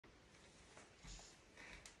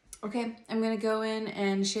Okay, I'm gonna go in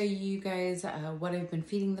and show you guys what I've been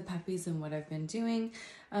feeding the puppies and what I've been doing.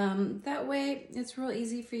 That way it's real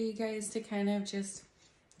easy for you guys to kind of just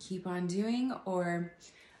keep on doing, or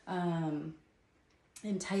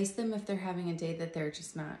entice them if they're having a day that they're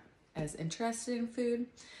just not as interested in food.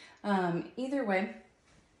 Either way,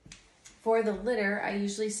 for the litter, I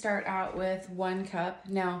usually start out with 1 cup.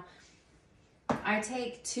 Now, I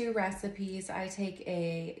take 2 recipes. I take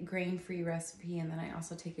a grain-free recipe, and then I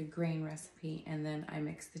also take a grain recipe, and then I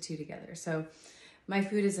mix the 2 together. So my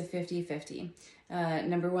food is a 50-50.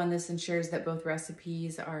 Number 1, this ensures that both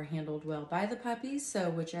recipes are handled well by the puppies. So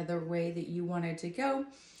whichever way that you wanted to go,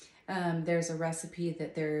 there's a recipe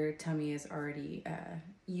that their tummy is already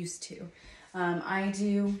used to. I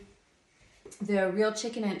do the real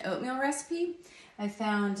chicken and oatmeal recipe. I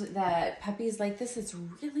found that puppies like this. It's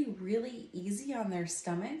really, really easy on their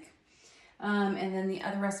stomach. And then the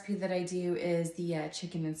other recipe that I do is the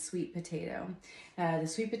chicken and sweet potato. The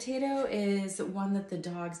sweet potato is one that the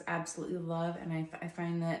dogs absolutely love, and I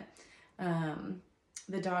find that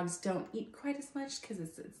the dogs don't eat quite as much because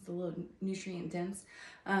it's a little nutrient dense.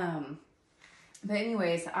 But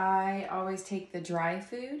anyways, I always take the dry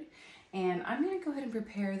food, and I'm gonna go ahead and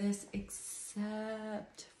prepare this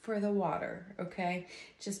except for the water, okay?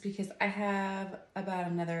 Just because I have about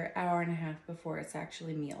another hour and a half before it's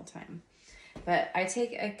actually meal time. But I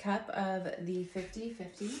take a cup of the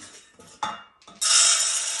 50-50. I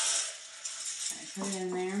put it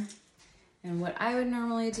in there. And what I would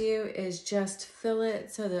normally do is just fill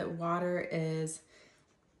it so that water is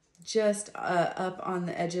just up on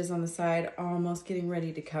the edges on the side, almost getting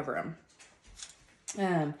ready to cover them.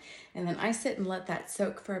 And then I sit and let that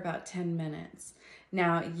soak for about 10 minutes.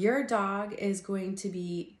 Now, your dog is going to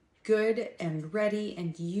be good and ready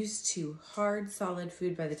and used to hard, solid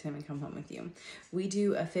food by the time they come home with you. We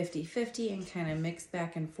do a 50-50 and kind of mix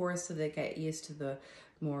back and forth so they get used to the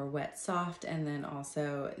more wet, soft, and then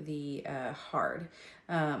also the hard.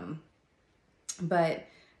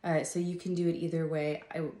 So you can do it either way.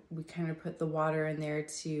 We kind of put the water in there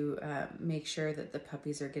to make sure that the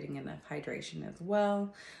puppies are getting enough hydration as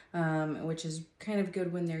well, which is kind of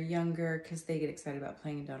good when they're younger because they get excited about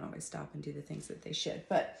playing and don't always stop and do the things that they should.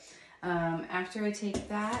 But after I take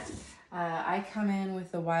that, I come in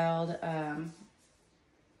with the wild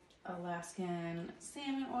Alaskan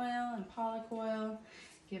salmon oil and pollock oil,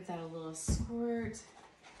 give that a little squirt,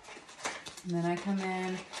 and then I come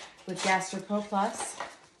in with Gastropro Plus.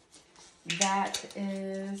 That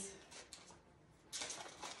is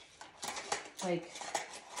like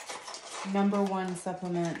 #1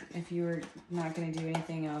 supplement. If you were not going to do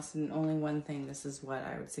anything else and only one thing, this is what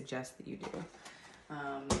I would suggest that you do.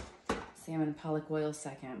 Salmon pollock oil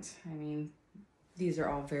second. I mean, these are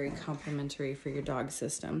all very complimentary for your dog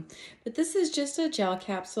system. But this is just a gel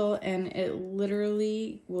capsule, and it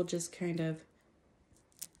literally will just kind of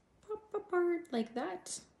pop apart like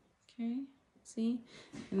that. Okay. See?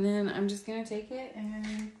 And then I'm just going to take it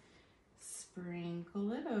and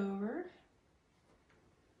sprinkle it over.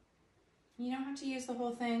 You don't have to use the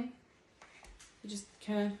whole thing. You just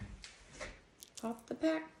kind of pop the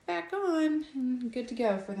pack back on and good to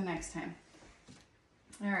go for the next time.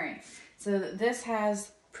 All right. So this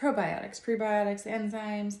has probiotics, prebiotics,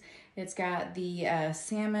 enzymes. It's got the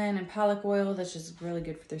salmon and pollock oil that's just really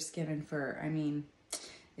good for their skin and fur. I mean,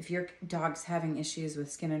 if your dog's having issues with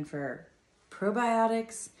skin and fur,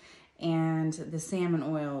 probiotics and the salmon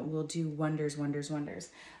oil will do wonders, wonders, wonders.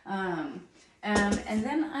 And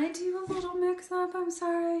then I do a little mix up. I'm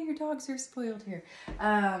sorry, your dogs are spoiled here.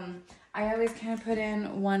 I always kind of put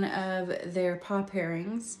in one of their paw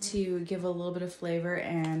pairings to give a little bit of flavor.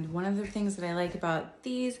 And one of the things that I like about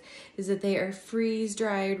these is that they are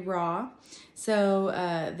freeze-dried raw. So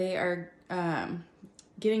they are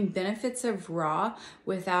getting benefits of raw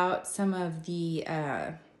without some of the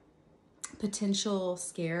potential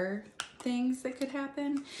scare things that could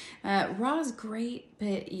happen. Raw is great,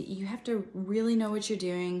 but you have to really know what you're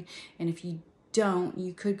doing, and if you don't,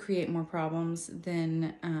 you could create more problems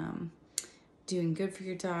than doing good for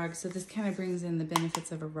your dog. So this kind of brings in the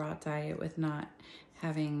benefits of a raw diet with not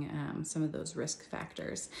having some of those risk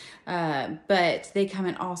factors. But they come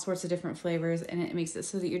in all sorts of different flavors, and it makes it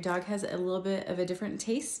so that your dog has a little bit of a different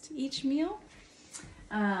taste each meal.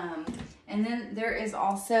 And then there is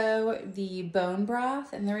also the bone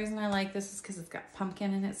broth, and the reason I like this is because it's got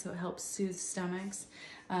pumpkin in it, so it helps soothe stomachs.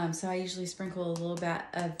 So I usually sprinkle a little bit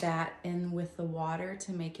of that in with the water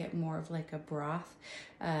to make it more of like a broth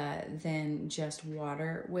than just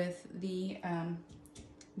water with the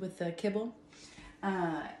kibble.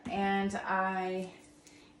 And I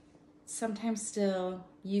sometimes still,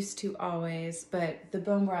 used to always, but the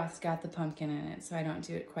bone broth's got the pumpkin in it, so I don't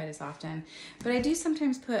do it quite as often. But I do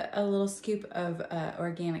sometimes put a little scoop of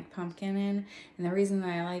organic pumpkin in, and the reason that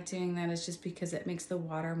I like doing that is just because it makes the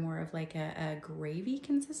water more of like a gravy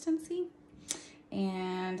consistency.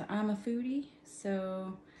 And I'm a foodie,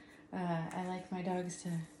 so I like my dogs to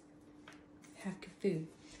have good food.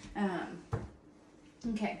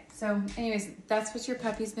 Okay, so anyways, that's what your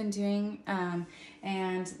puppy's been doing.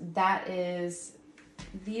 And that is,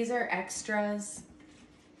 these are extras.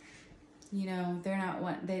 You know, they're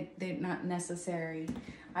not necessary.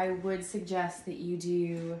 I would suggest that you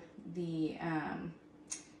do the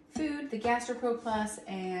food, the GastroPro Plus,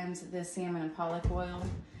 and the salmon and pollock oil.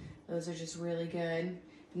 Those are just really good.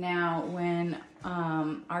 Now, when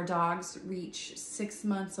our dogs reach 6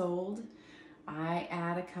 months old, I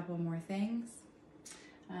add a couple more things.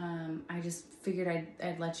 I just figured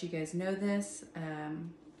I'd let you guys know this.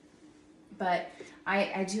 But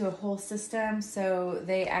I do a whole system, so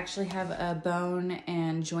they actually have a bone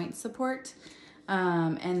and joint support.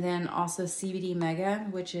 And then also CBD Mega,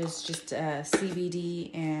 which is just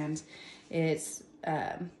CBD, and it's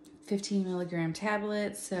 15 milligram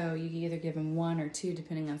tablets, so you can either give them 1 or 2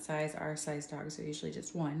 depending on size. Our size dogs are usually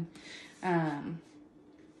just 1.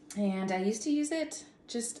 And I used to use it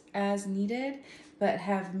just as needed, but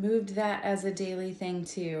have moved that as a daily thing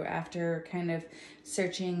too after kind of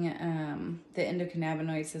searching the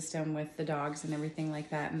endocannabinoid system with the dogs and everything like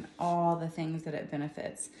that, and all the things that it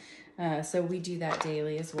benefits. So we do that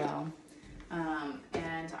daily as well.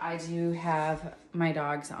 And I do have my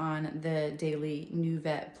dogs on the daily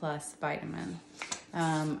NuVet Plus vitamin.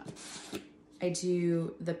 I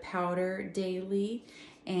do the powder daily,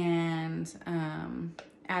 and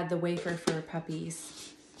add the wafer for puppies.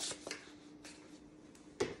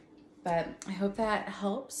 But I hope that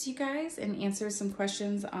helps you guys and answers some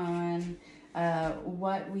questions on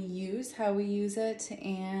what we use, how we use it,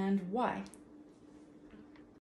 and why.